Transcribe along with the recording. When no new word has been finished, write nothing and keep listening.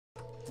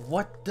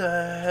What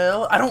the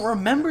hell? I don't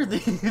remember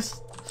this.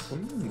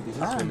 What do you mean? Is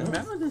this I don't vanilla?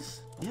 remember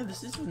this. Yeah,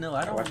 this is vanilla.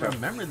 I don't Watch out.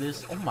 remember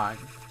this. Oh my.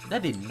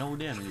 That did no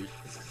damage.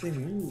 It's the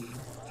same move.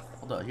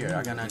 Hold up. Here,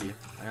 I got an idea.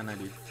 I got an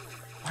idea.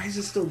 Why is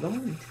it still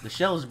going? The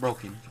shell is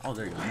broken. Oh,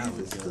 there you go. Why Now is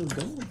we it go. still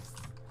going?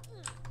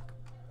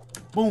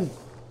 Boom.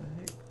 What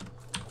the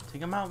heck?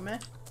 Take him out, man.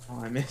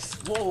 Oh, I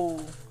missed. Whoa.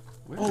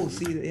 Where Oh, is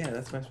he? see, yeah,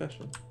 that's my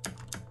special.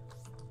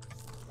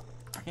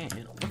 I can't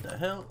hit him. What the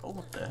hell? Oh,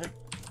 what the heck?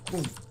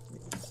 Boom.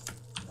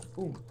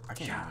 Boom. I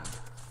can't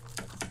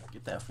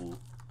get that fool.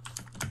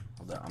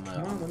 Hold up. I'm Come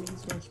on, let gonna me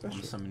use my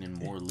special. summon in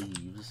more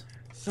leaves.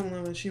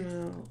 Summon a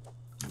Shima.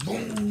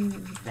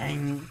 Boom.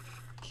 Dang.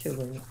 Kill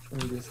him.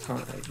 Let me just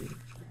taunt ID.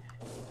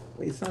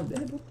 Wait, it's not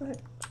dead? What the heck?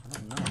 I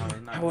don't know how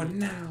it's not Oh, dead.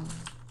 now.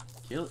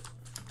 Kill it.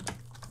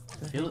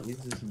 What Kill the heck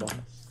is this boss?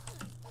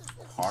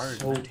 Hard.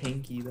 So man.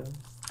 tanky, though.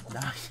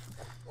 Nah.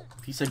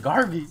 Piece of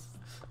garbage.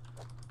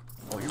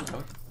 Oh, here we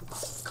go.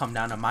 Come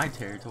down to my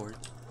territory.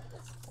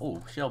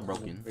 Oh, shell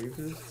broken. Ready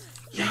for this?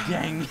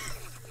 Dang.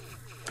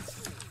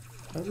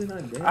 How's it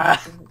not dead?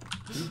 Ah.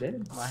 You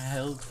dead? My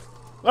health.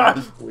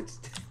 Ah. Oh, it's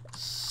dead.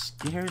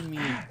 Scared me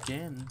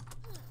again.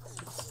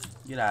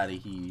 Get out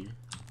of here.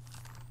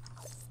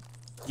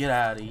 Get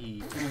out of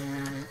here.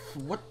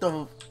 What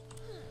the?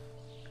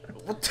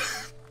 What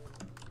the?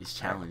 It's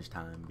challenge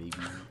time, baby.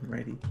 I'm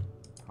ready.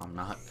 I'm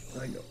not.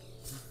 I go.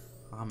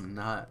 I'm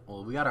not.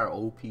 Well, we got our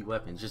OP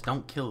weapons. Just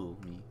don't kill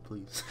me,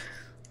 please.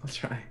 I'll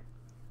try.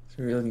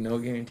 There's really no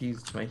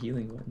guarantees to my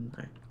healing button.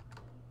 Right.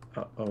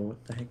 Uh-oh,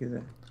 what the heck is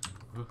that?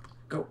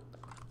 Go.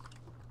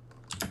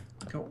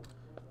 Go.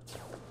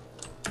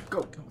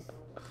 Go. Go.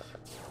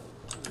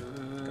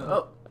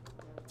 Oh.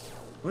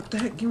 What the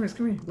heck? Gamers,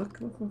 come here. Look,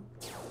 look, look.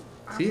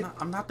 See it?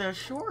 I'm not that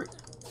short.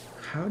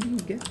 How do you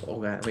get? Oh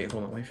god, wait,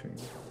 hold on, wait for me.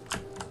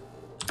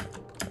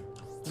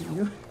 What are you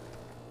doing?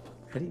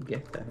 How do you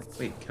get that?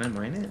 Wait, can I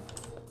mine it?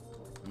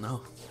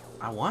 No.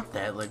 I want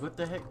that. Like, what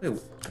the heck? Wait,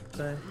 what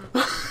the?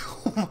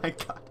 Oh my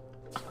god.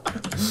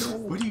 No.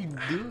 What do you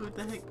do? What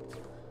the heck?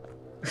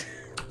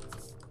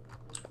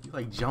 You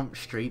like jump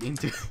straight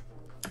into it.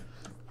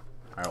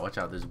 Alright, watch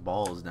out. There's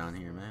balls down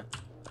here, man.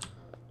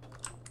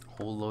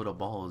 Whole load of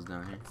balls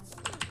down here.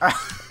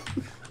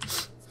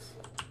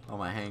 I'm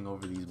gonna hang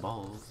over these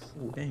balls.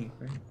 Oh, dang,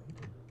 right?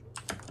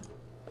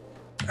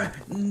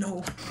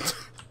 No.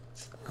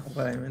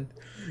 What I meant.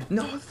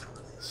 No.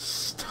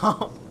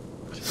 Stop.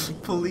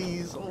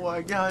 Please. Oh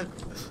my god.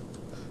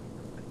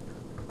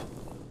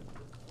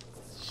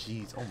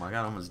 Jeez. Oh my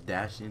god, I almost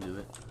dashed into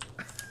it.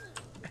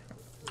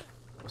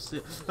 What's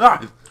it?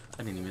 Ah!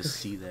 I didn't even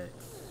see that.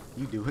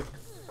 You do it.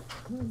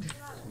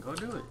 Go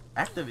do it.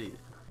 Activate it.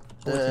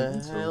 Oh, it's The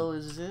invincible. hell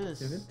is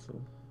this?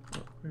 Invincible. Oh,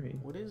 where are you?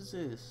 What is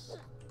this?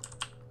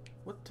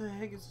 What the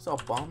heck is this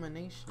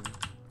abomination?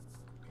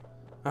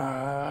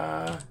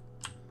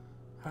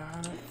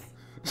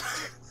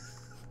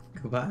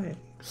 Goodbye.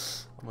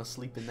 I'm gonna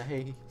sleep in the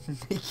hay.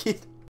 Naked.